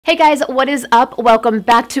Hey guys, what is up? Welcome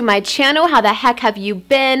back to my channel. How the heck have you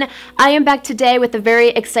been? I am back today with a very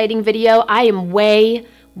exciting video. I am way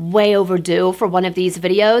overdue for one of these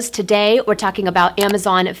videos. Today, we're talking about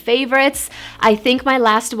Amazon favorites. I think my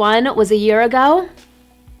last one was a year ago.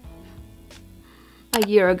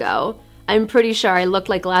 I'm pretty sure I looked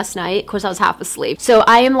like last night. Of course, I was half asleep. So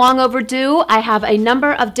I am long overdue. I have a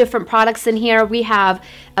number of different products in here. We have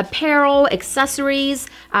apparel, accessories,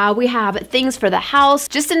 we have things for the house,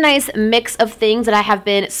 just a nice mix of things that I have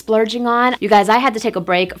been splurging on. You guys, I had to take a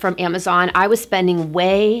break from Amazon. I was spending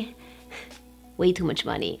way too much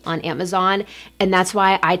money on Amazon, and that's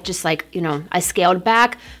why I just I scaled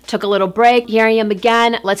back, took a little break. Here I am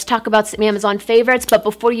again. Let's talk about some Amazon favorites. But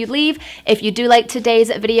before you leave, if you do like today's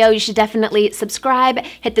video, you should definitely subscribe,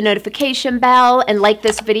 hit the notification bell, and like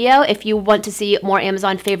this video if you want to see more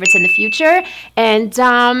Amazon favorites in the future. And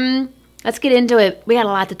let's get into it. We got a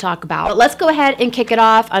lot to talk about. But let's go ahead and kick it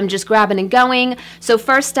off. I'm just grabbing and going. So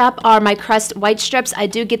first up are my Crest white strips. I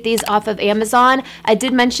do get these off of Amazon. I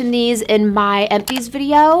did mention these in my empties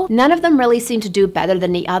video. None of them really seem to do better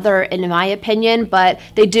than the other in my opinion, but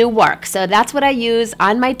they do work. So that's what I use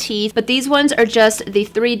on my teeth. But these ones are just the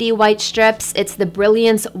 3D white strips. It's the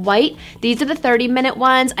Brilliance White. These are the 30-minute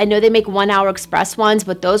ones. I know they make 1 hour express ones,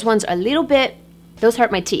 but those ones are a little bit, those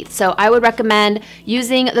hurt my teeth. So I would recommend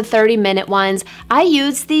using the 30-minute ones. I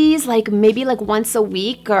use these maybe once a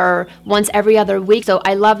week or once every other week. So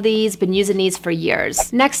I love these, been using these for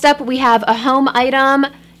years. Next up, we have a home item.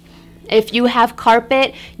 If you have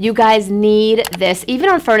carpet, you guys need this. Even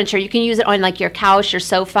on furniture, you can use it on your couch, your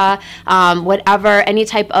sofa, whatever, any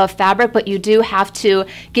type of fabric, but you do have to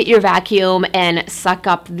get your vacuum and suck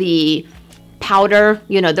up the powder,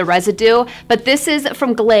 the residue. But this is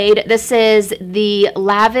from Glade. This is the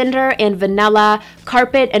lavender and vanilla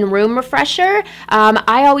carpet and room refresher.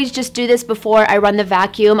 I always just do this before I run the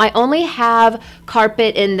vacuum. I only have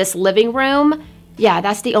carpet in this living room. Yeah,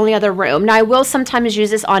 that's the only other room. Now, I will sometimes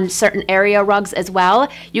use this on certain area rugs as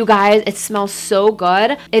well. You guys, it smells so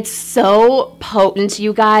good. It's so potent,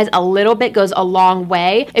 you guys. A little bit goes a long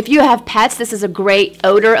way. If you have pets, this is a great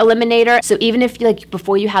odor eliminator. So even if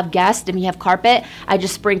before you have guests and you have carpet, I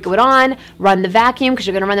just sprinkle it on, run the vacuum, because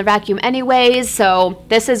you're gonna run the vacuum anyways. So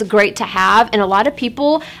this is great to have. And a lot of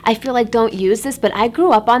people, I feel don't use this, but I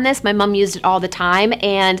grew up on this. My mom used it all the time,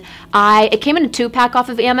 and it came in a 2-pack off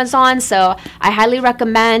of Amazon. So I highly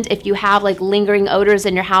recommend if you have lingering odors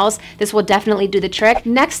in your house, this will definitely do the trick.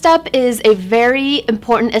 Next up is a very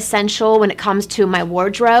important essential when it comes to my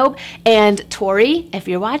wardrobe, and Tori, if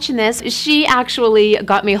you're watching this, she actually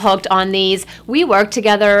got me hooked on these. We worked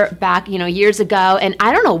together back years ago, and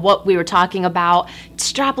I don't know what we were talking about,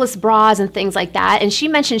 strapless bras and things like that, and she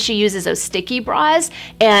mentioned she uses those sticky bras,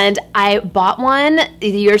 and I bought one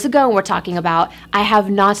years ago, and we're talking about, I have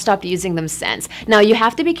not stopped using them since. Now, you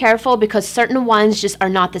have to be careful because certain ones just are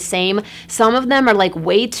not the same. Some of them are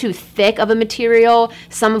way too thick of a material.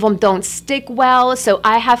 Some of them don't stick well. So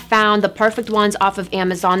I have found the perfect ones off of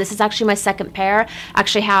Amazon. This is actually my second pair. I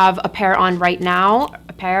actually have a pair on right now.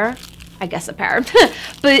 I guess a pair.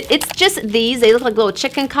 But it's just these. They look like little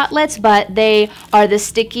chicken cutlets, but they are the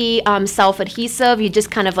sticky self-adhesive. You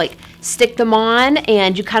just kind of stick them on,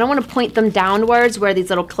 and you kind of want to point them downwards where these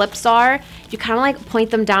little clips are. You kind of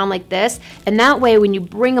point them down like this, and that way when you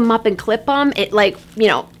bring them up and clip them, it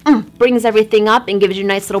brings everything up and gives you a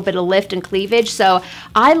nice little bit of lift and cleavage. So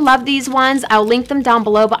I love these ones. I'll link them down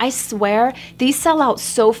below, but I swear these sell out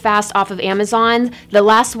so fast off of Amazon. The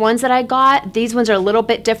last ones that I got, these ones are a little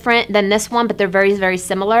bit different than this one, but they're very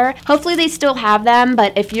similar. Hopefully they still have them,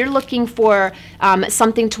 but if you're looking for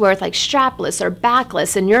something to wear with strapless or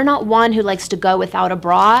backless, and you're not one who likes to go without a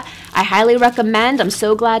bra, I highly recommend. I'm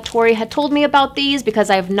so glad Tori had told me about these because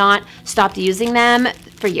I have not stopped using them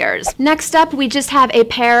for years. Next up, we just have a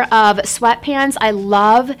pair of sweatpants. I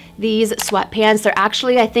love these sweatpants. They're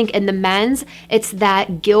actually, I think in the men's, it's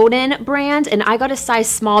that Gildan brand, and I got a size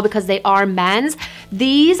small because they are men's.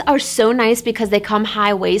 These are so nice because they come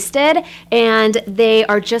high-waisted, and they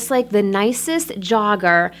are just the nicest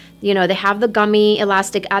jogger. They have the gummy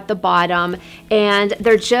elastic at the bottom, and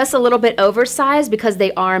they're just a little bit oversized because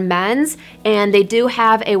they are men's, and they do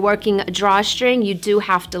have a working drawstring. You do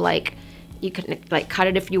have to you can like cut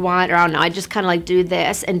it if you want, or I don't know, I just kind of like do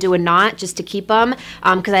this and do a knot just to keep them,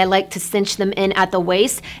 because I like to cinch them in at the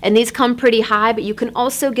waist. And these come pretty high, but you can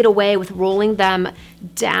also get away with rolling them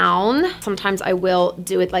down. Sometimes I will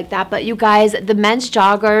do it like that, but you guys, the men's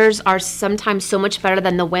joggers are sometimes so much better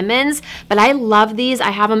than the women's, but I love these. I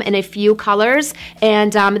have them in a few colors,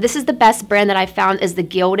 and this is the best brand that I found is the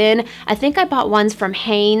Gildan. I think I bought ones from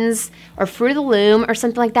Hanes or Fruit of the Loom or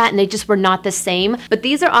something like that, and they just were not the same. But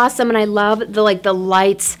these are awesome, and I love the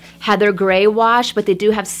light heather gray wash, but they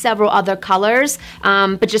do have several other colors.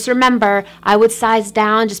 But just remember, I would size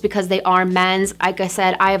down just because they are men's. Like I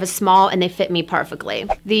said, I have a small and they fit me perfectly.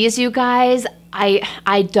 These, you guys,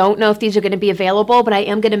 I don't know if these are going to be available, but I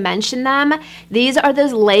am going to mention them. These are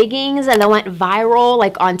those leggings that went viral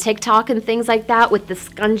like on TikTok and things like that with the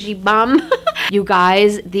scungy bum. You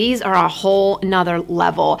guys, these are a whole nother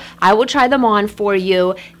level. I will try them on for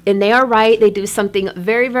you, and they are right. They do something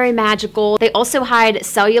very, very magical. They also hide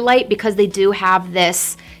cellulite because they do have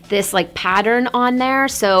this like pattern on there,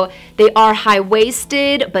 so they are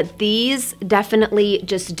high-waisted, but these definitely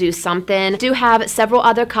just do something. Do have several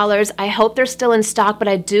other colors. I hope they're still in stock, but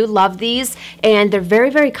I do love these, and they're very,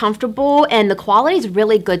 very comfortable, and the quality is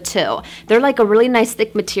really good too. They're like a really nice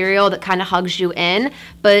thick material that kind of hugs you in,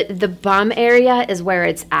 but the bum area is where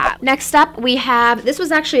it's at. Next up, we have, this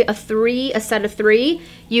was actually a set of 3.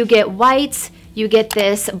 You get white, you get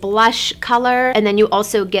this blush color, and then you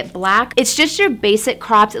also get black. It's just your basic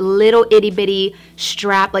cropped little itty bitty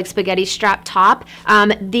strap, like spaghetti strap top.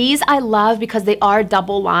 These I love because they are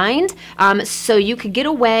double lined. So you could get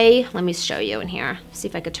away, let me show you in here, see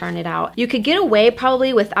if I could turn it out. You could get away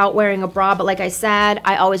probably without wearing a bra, but like I said,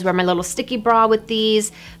 I always wear my little sticky bra with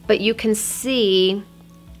these, but you can see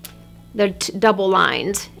they're double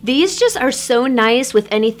lined. These just are so nice with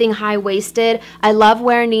anything high-waisted. I love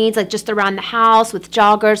wearing these like just around the house with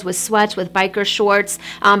joggers, with sweats, with biker shorts,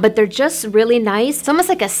 but they're just really nice. It's almost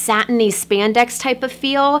like a satiny spandex type of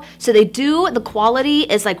feel. So the quality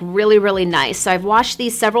is like really, really nice. So I've washed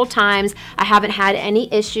these several times. I haven't had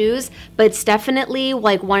any issues, but it's definitely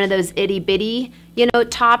like one of those itty bitty, you know,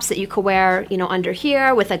 tops that you could wear, you know, under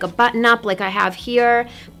here with like a button up like I have here.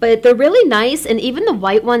 But they're really nice, and even the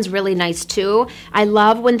white one's really nice too. I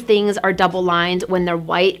love when things are double lined when they're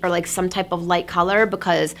white or like some type of light color,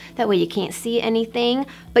 because that way you can't see anything.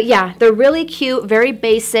 But yeah, they're really cute, very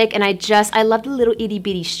basic, and I love the little itty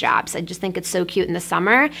bitty straps. I just think it's so cute in the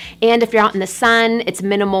summer. And if you're out in the sun, it's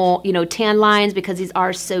minimal, you know, tan lines because these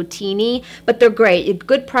are so teeny, but they're great.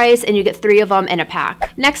 Good price, and you get 3 of them in a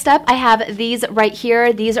pack. Next up, I have these right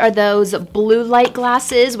here. These are those blue light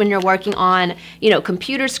glasses when you're working on, you know,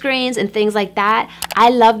 computer screens and things like that. I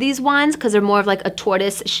love these ones because they're more of like a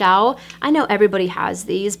tortoise shell. I know everybody has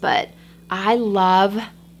these, but I love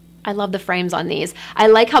the frames on these. I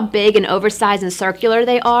like how big and oversized and circular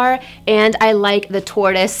they are, and I like the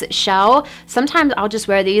tortoise shell. Sometimes I'll just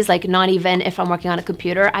wear these, like not even if I'm working on a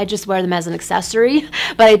computer. I just wear them as an accessory,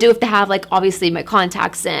 but I do have to have like obviously my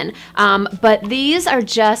contacts in. But these are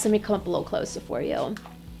just, let me come up a little closer for you.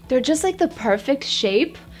 They're just like the perfect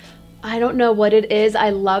shape. I don't know what it is. I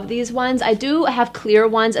love these ones. I do have clear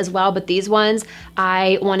ones as well, but these ones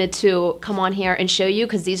I wanted to come on here and show you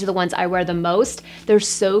because these are the ones I wear the most. They're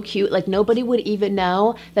so cute. Like nobody would even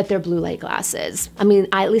know that they're blue light glasses. I mean,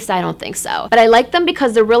 at least I don't think so. But I like them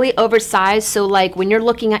because they're really oversized. So like when you're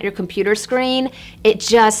looking at your computer screen, it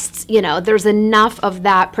just, you know, there's enough of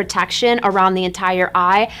that protection around the entire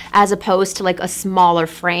eye as opposed to like a smaller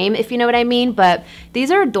frame, if you know what I mean. But these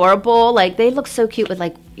are adorable. Like they look so cute with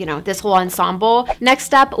like, you know, this whole ensemble.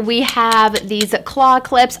 Next up, we have these claw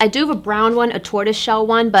clips. I do have a brown one, a tortoise shell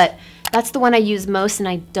one, but that's the one I use most, and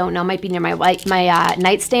I don't know, might be near my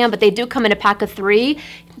nightstand, but they do come in a pack of 3.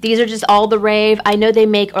 These are just all the rave. I know they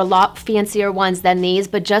make a lot fancier ones than these,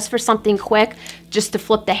 but just for something quick, just to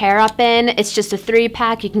flip the hair up in, it's just a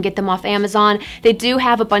 3-pack. You can get them off Amazon. They do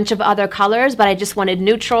have a bunch of other colors, but I just wanted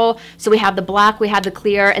neutral. So we have the black, we have the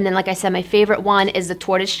clear, and then like I said, my favorite one is the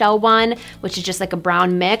tortoise shell one, which is just like a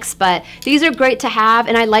brown mix. But these are great to have,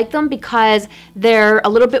 and I like them because they're a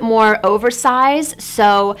little bit more oversized,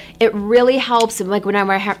 so it really helps. Like when I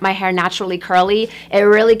wear my hair naturally curly, it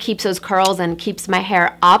really keeps those curls and keeps my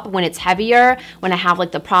hair up when it's heavier, when I have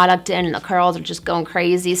like the product in and the curls are just going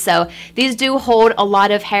crazy. So these do hold a lot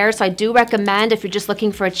of hair, so I do recommend if you're just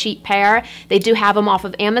looking for a cheap pair. They do have them off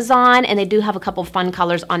of Amazon, and they do have a couple fun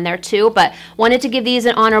colors on there too, but wanted to give these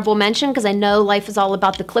an honorable mention because I know life is all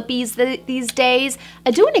about the clippies these days.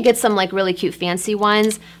 I do want to get some like really cute fancy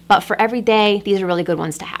ones, but for every day, these are really good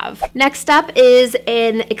ones to have. Next up is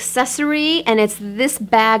an accessory accessory, and it's this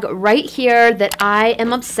bag right here that I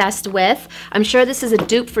am obsessed with. I'm sure this is a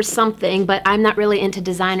dupe for something, but I'm not really into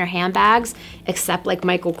designer handbags, except like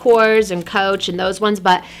Michael Kors and Coach and those ones,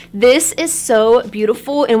 but this is so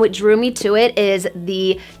beautiful, and what drew me to it is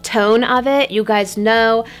the tone of it. You guys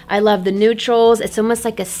know I love the neutrals. It's almost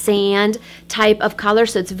like a sand type of color,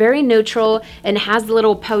 so it's very neutral, and it has the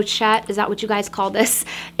little pochette. Is that what you guys call this?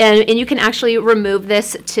 And you can actually remove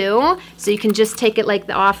this too, so you can just take it like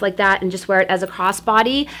off like that and just wear it as a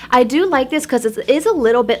crossbody. I do like this because it is a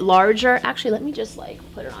little bit larger. Actually, let me just like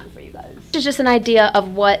put it on for you guys. This is just an idea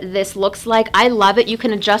of what this looks like. I love it. You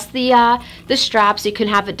can adjust the straps. You can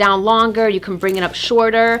have it down longer. You can bring it up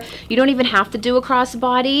shorter. You don't even have to do a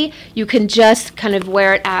crossbody. You can just kind of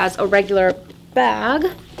wear it as a regular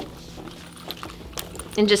bag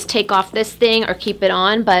and just take off this thing or keep it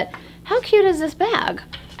on. But how cute is this bag?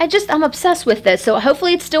 I'm obsessed with this. So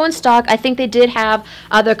hopefully it's still in stock. I think they did have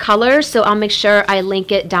other colors, so I'll make sure I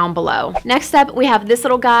link it down below. Next up, we have this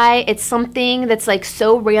little guy. It's something that's like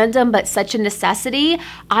so random, but such a necessity.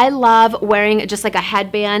 I love wearing just like a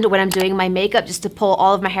headband when I'm doing my makeup, just to pull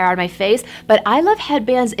all of my hair out of my face. But I love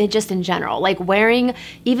headbands just in general, like wearing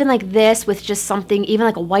even like this with just something, even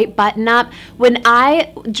like a white button up. When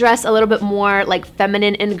I dress a little bit more like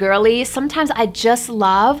feminine and girly, sometimes I just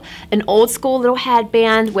love an old school little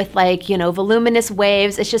headband with like, you know, voluminous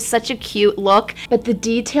waves. It's just such a cute look. But the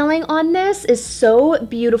detailing on this is so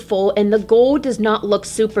beautiful, and the gold does not look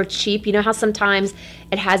super cheap. You know how sometimes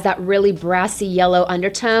it has that really brassy yellow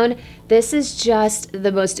undertone? This is just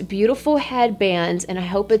the most beautiful headband, and I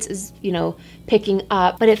hope it's, you know, picking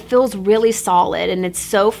up, but it feels really solid, and it's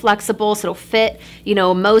so flexible, so it'll fit, you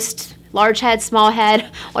know, most large head, small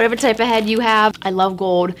head, whatever type of head you have. I love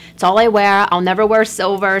gold. It's all I wear. I'll never wear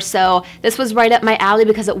silver. So this was right up my alley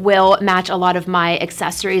because it will match a lot of my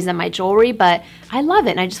accessories and my jewelry, but I love it,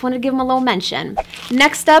 and I just wanted to give them a little mention.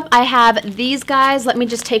 Next up, I have these guys. Let me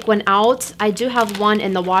just take one out. I do have one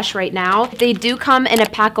in the wash right now. They do come in a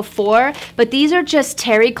pack of 4, but these are just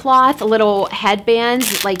terry cloth little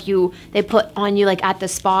headbands like they put on you like at the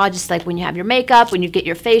spa, just like when you have your makeup, when you get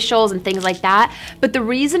your facials and things like that. But the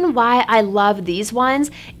reason why I love these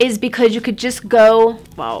ones is because you could just go,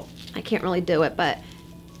 well, I can't really do it, but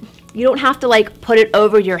you don't have to like put it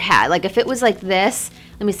over your head. Like if it was like this,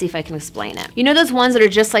 let me see if I can explain it. You know those ones that are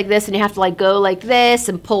just like this and you have to like go like this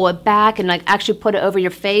and pull it back and like actually put it over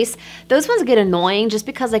your face? Those ones get annoying just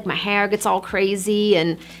because like my hair gets all crazy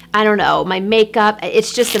and I don't know, my makeup,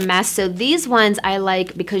 it's just a mess. So these ones I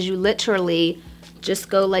like because you literally just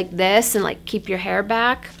go like this and like keep your hair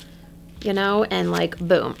back, you know, and like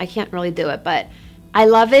boom. I can't really do it, but I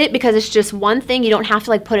love it because it's just one thing. You don't have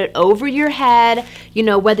to like put it over your head, you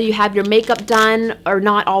know, whether you have your makeup done or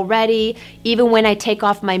not already. Even when I take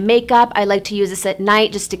off my makeup, I like to use this at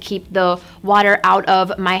night just to keep the water out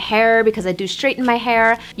of my hair because I do straighten my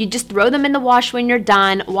hair. You just throw them in the wash when you're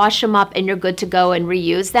done, wash them up, and you're good to go and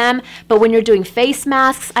reuse them. But when you're doing face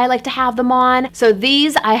masks, I like to have them on. So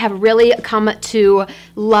these I have really come to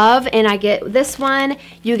love, and I get this one,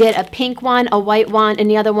 you get a pink one, a white one, and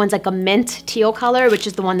the other one's like a mint teal color, which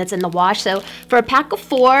is the one that's in the wash. So for a pack of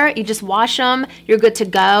 4, you just wash them, you're good to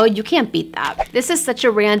go. You can't beat that. This is such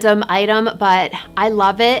a random item, but I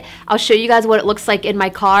love it. I'll show you guys what it looks like in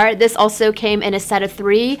my car. This also came in a set of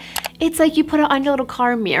 3. It's like you put it on your little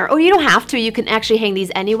car mirror. Or you don't have to, you can actually hang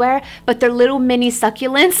these anywhere, but they're little mini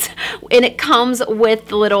succulents, and it comes with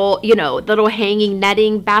the little, you know, the little hanging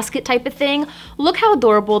netting basket type of thing. Look how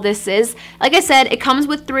adorable this is. Like I said, it comes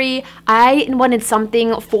with 3. I wanted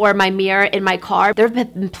something for my mirror in my car. There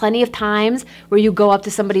have been plenty of times where you go up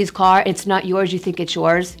to somebody's car and it's not yours, you think it's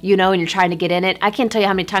yours, you know, and you're trying to get in it. I can't tell you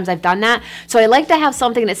how many times I've done that. So I like to have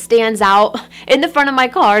something that stands out in the front of my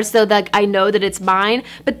car so that I know that it's mine.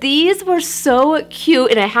 But these were so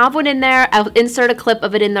cute, and I have one in there. I'll insert a clip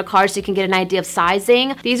of it in the car so you can get an idea of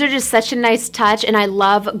sizing. These are just such a nice touch, and I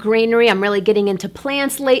love greenery. I'm really getting into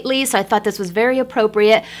plants lately, so I thought this was very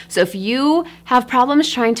appropriate. So if you have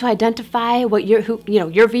problems trying to identify what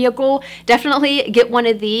your vehicle, definitely get one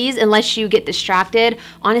of these unless you get distracted.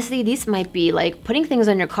 Honestly, these might be like putting things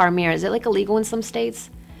on your car mirror. Is it like illegal in some states?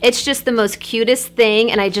 It's just the most cutest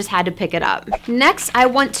thing, and I just had to pick it up. Next, I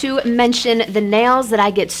want to mention the nails that I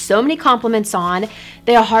get so many compliments on.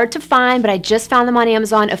 They are hard to find, but I just found them on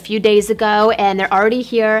Amazon a few days ago, and they're already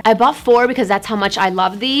here. I bought 4 because that's how much I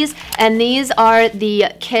love these, and these are the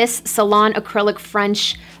Kiss Salon Acrylic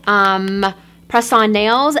French press-on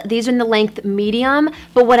nails. These are in the length medium,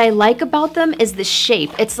 but what I like about them is the shape.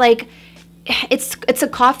 It's like, it's a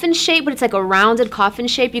coffin shape, but it's like a rounded coffin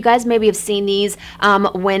shape. You guys maybe have seen these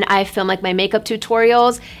when I film like my makeup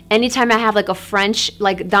tutorials. Anytime I have like a French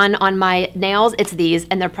like done on my nails, it's these,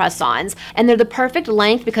 and they're press-ons. And they're the perfect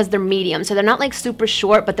length because they're medium. So they're not like super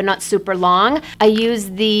short, but they're not super long. I use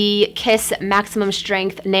the Kiss Maximum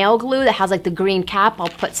Strength nail glue that has like the green cap. I'll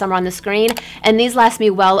put some on the screen. And these last me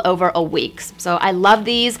well over a week. So I love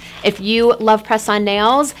these. If you love press-on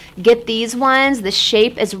nails, get these ones. The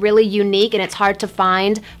shape is really unique and it's hard to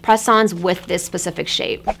find press-ons with this specific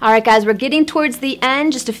shape. All right, guys, we're getting towards the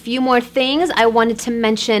end. Just a few more things. I wanted to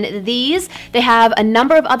mention these. They have a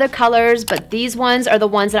number of other colors, but these ones are the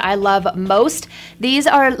ones that I love most. These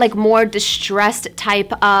are like more distressed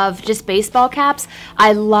type of just baseball caps.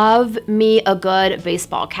 I love me a good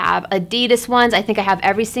baseball cap. Adidas ones, I think I have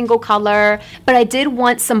every single color, but I did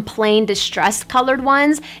want some plain distressed colored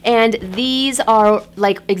ones, and these are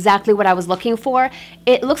like exactly what I was looking for.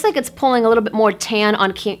 It looks like it's pulling a little bit more tan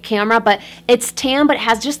on camera, but it's tan, but it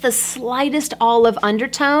has just the slightest olive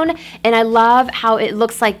undertone, and I love how it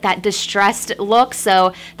looks like that distressed look.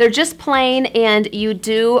 So they're just plain, and you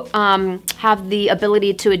do have the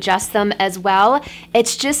ability to adjust them as well.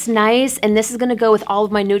 It's just nice, and this is gonna go with all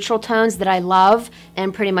of my neutral tones that I love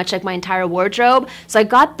and pretty much like my entire wardrobe. So I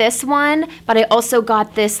got this one, but I also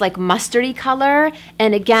got this like mustardy color,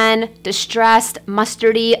 and again, distressed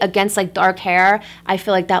mustardy against like dark hair. I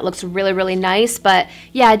feel like that looks really, really nice. But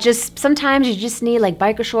yeah, just sometimes you just need like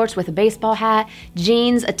biker shorts with a baseball hat,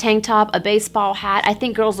 jeans, a tank top, a baseball hat. I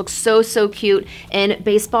think girls look so, so cute in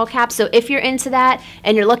baseball caps. So if you're into that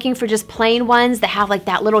and you're looking for just plain ones that have like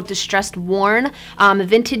that little distressed worn,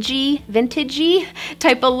 vintagey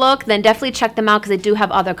type of look, then definitely check them out because they do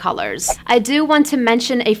have other colors. I do want to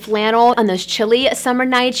mention a flannel. On those chilly summer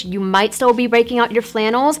nights, you might still be breaking out your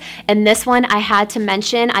flannels, and this one I had to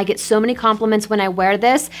mention. I get so many compliments when I wear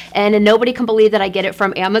this, and nobody can believe that I get it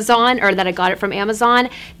from Amazon, or that I got it from Amazon.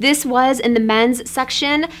 This was in the men's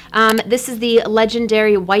section. This is the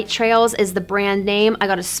Legendary White Trails is the brand name. I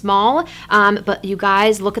got a small, but you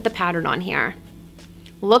guys, look at the pattern on here.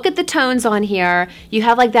 Look at the tones on here. You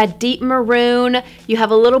have like that deep maroon, you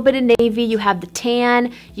have a little bit of navy, you have the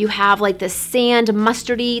tan, you have like the sand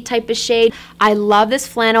mustardy type of shade. I love this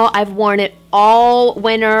flannel. I've worn it all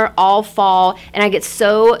winter, all fall, and I get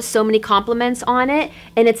so many compliments on it.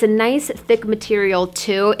 And it's a nice thick material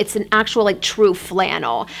too. It's an actual like true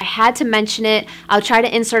flannel. I had to mention it. I'll try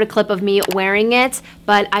to insert a clip of me wearing it,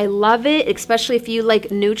 but I love it, especially if you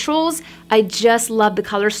like neutrals. I just love the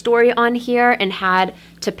color story on here and had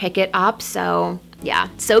to pick it up. So yeah,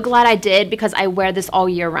 so glad I did because I wear this all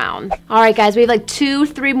year round. All right, guys, we have like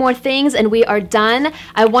 2-3 more things and we are done.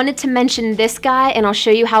 I wanted to mention this guy and I'll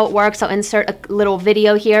show you how it works. I'll insert a little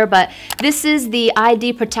video here, but this is the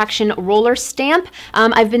ID Protection Roller Stamp.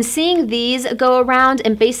 I've been seeing these go around,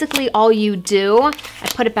 and basically all you do, I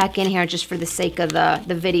put it back in here just for the sake of the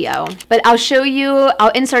video, but I'll show you,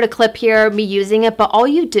 I'll insert a clip here, me using it, but all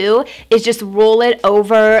you do is just roll it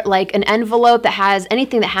over like an envelope that has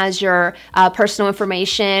anything that has your personal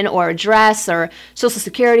information or address or social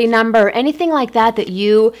security number or anything like that that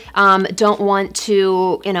you don't want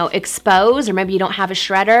to, you know, expose, or maybe you don't have a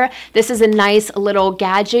shredder. This is a nice little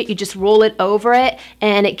gadget. You just roll it over it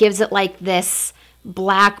and it gives it like this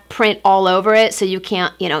black print all over it, so you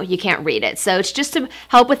can't, you know, you can't read it. So it's just to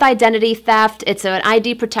help with identity theft. It's an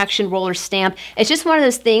ID protection roller stamp. It's just one of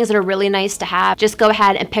those things that are really nice to have. Just go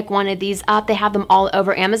ahead and pick one of these up. They have them all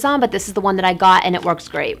over Amazon, but this is the one that I got and it works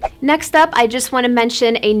great. Next up, I just want to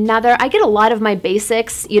mention another, I get a lot of my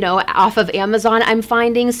basics, you know, off of Amazon, I'm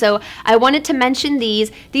finding. So I wanted to mention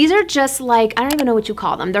these. These are just like, I don't even know what you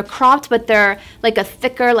call them. They're cropped, but they're like a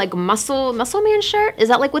thicker, like muscle man shirt. Is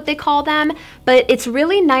that like what they call them? But it's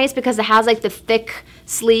really nice because it has like the thick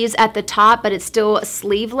sleeves at the top, but it's still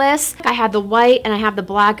sleeveless. I have the white and I have the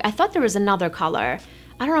black. I thought there was another color.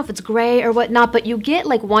 I don't know if it's gray or whatnot, but you get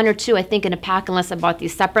like 1 or 2, I think, in a pack, unless I bought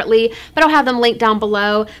these separately, but I'll have them linked down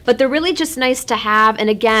below. But they're really just nice to have. And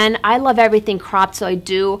again, I love everything cropped, so I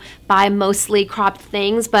do buy mostly cropped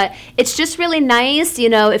things, but it's just really nice, you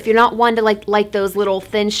know, if you're not one to like those little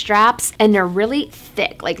thin straps, and they're really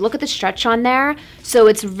thick. Like, look at the stretch on there. So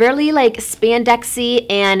it's really like spandexy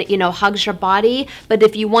and, you know, hugs your body. But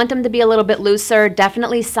if you want them to be a little bit looser,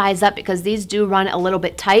 definitely size up because these do run a little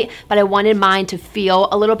bit tight, but I wanted mine to feel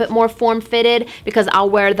a little bit more form-fitted because I'll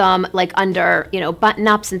wear them like under, you know,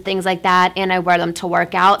 button-ups and things like that, and I wear them to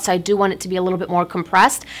work out, so I do want it to be a little bit more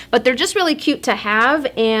compressed. But they're just really cute to have,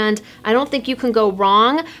 and I don't think you can go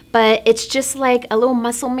wrong. But it's just like a little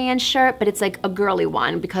muscle man shirt, but it's like a girly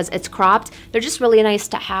one because it's cropped. They're just really nice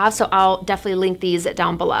to have, so I'll definitely link these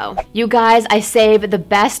down below. You guys, I saved the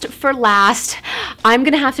best for last. I'm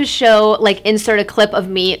gonna have to show, like, insert a clip of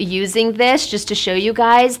me using this just to show you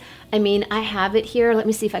guys. I mean, I have it here. Let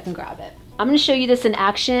me see if I can grab it. I'm gonna show you this in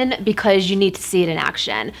action because you need to see it in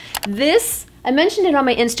action. This, I mentioned it on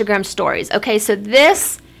my Instagram stories. Okay, so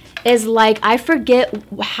this is like, I forget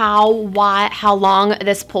how long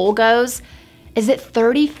this pole goes. Is it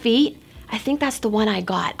 30 feet? I think that's the one I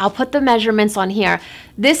got. I'll put the measurements on here.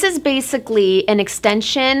 This is basically an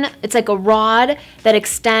extension. It's like a rod that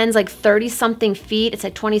extends like 30 something feet. It's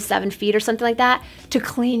like 27 feet or something like that to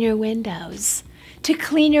clean your windows. To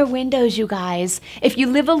clean your windows, you guys. If you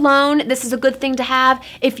live alone, this is a good thing to have.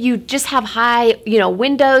 If you just have high, you know,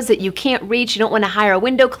 windows that you can't reach, you don't want to hire a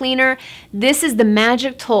window cleaner, this is the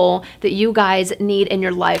magic tool that you guys need in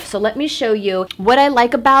your life. So let me show you what I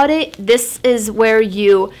like about it. This is where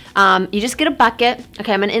you just get a bucket.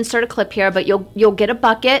 Okay, I'm gonna insert a clip here, but you'll get a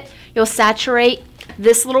bucket. You'll saturate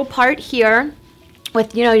this little part here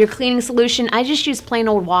with, you know, your cleaning solution. I just use plain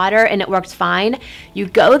old water and it works fine. You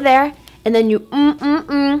go there, and then you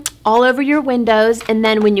all over your windows, and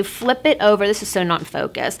then when you flip it over, this is so not in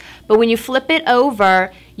focus, but when you flip it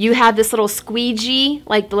over, you have this little squeegee,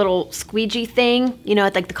 like the little squeegee thing, you know,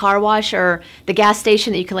 at like the car wash or the gas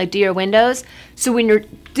station that you can like do your windows. So when you're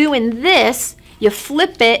doing this, you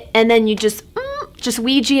flip it, and then you just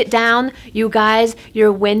Ouija it down. You guys,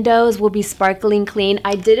 your windows will be sparkling clean.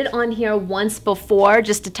 I did it on here once before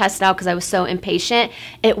just to test it out because I was so impatient.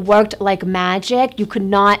 It worked like magic. You could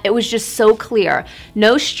not, it was just so clear.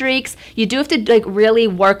 No streaks. You do have to like really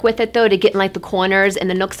work with it though to get in like the corners and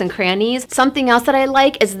the nooks and crannies. Something else that I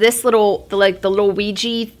like is this little, the little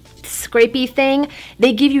Ouija scrapey thing.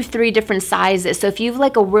 They give you 3 different sizes, so if you have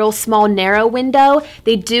like a real small narrow window,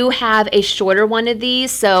 they do have a shorter one of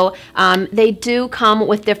these, so they do come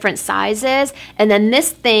with different sizes. And then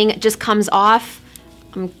this thing just comes off.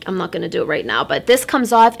 I'm not gonna do it right now, but this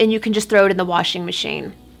comes off and you can just throw it in the washing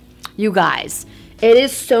machine. You guys, it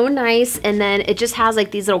is so nice. And then it just has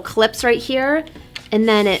like these little clips right here, and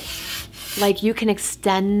then it, like, you can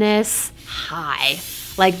extend this high.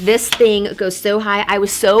 Like, this thing goes so high. I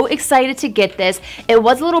was so excited to get this. It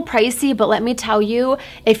was a little pricey, but let me tell you,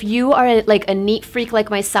 if you are like a neat freak like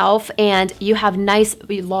myself and you have nice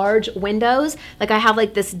large windows, like I have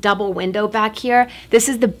like this double window back here, this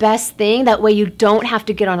is the best thing. That way you don't have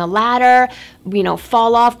to get on a ladder, you know,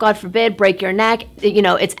 fall off, God forbid, break your neck. You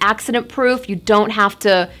know, it's accident proof. You don't have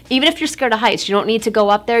to, even if you're scared of heights, you don't need to go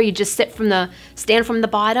up there. You just stand from the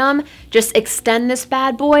bottom, just extend this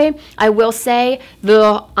bad boy. I will say, the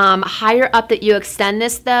higher up that you extend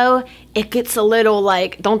this though, it gets a little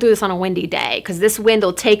like, don't do this on a windy day because this wind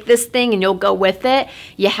will take this thing and you'll go with it.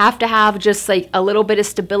 You have to have just like a little bit of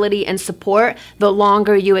stability and support the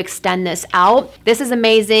longer you extend this out. This is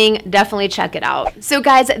amazing. Definitely check it out. So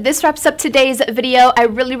guys, this wraps up today's video. I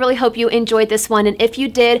really hope you enjoyed this one, and if you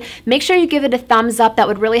did, make sure you give it a thumbs up. That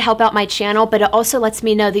would really help out my channel, but it also lets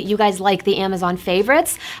me know that you guys like the Amazon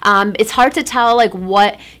favorites. It's hard to tell like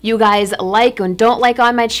what you guys like and don't like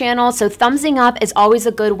on my channel, so thumbsing up is always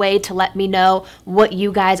a good way to let me know what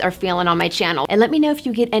you guys are feeling on my channel. And let me know if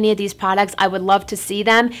you get any of these products. I would love to see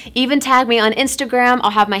them. Even tag me on Instagram. I'll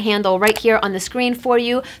have my handle right here on the screen for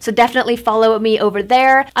you, so definitely follow me over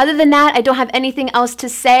there. Other than that, I don't have anything else to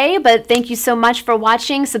say, but thank you so much for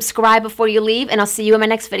watching. Subscribe before you leave, and I'll see you in my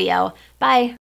next video. Bye.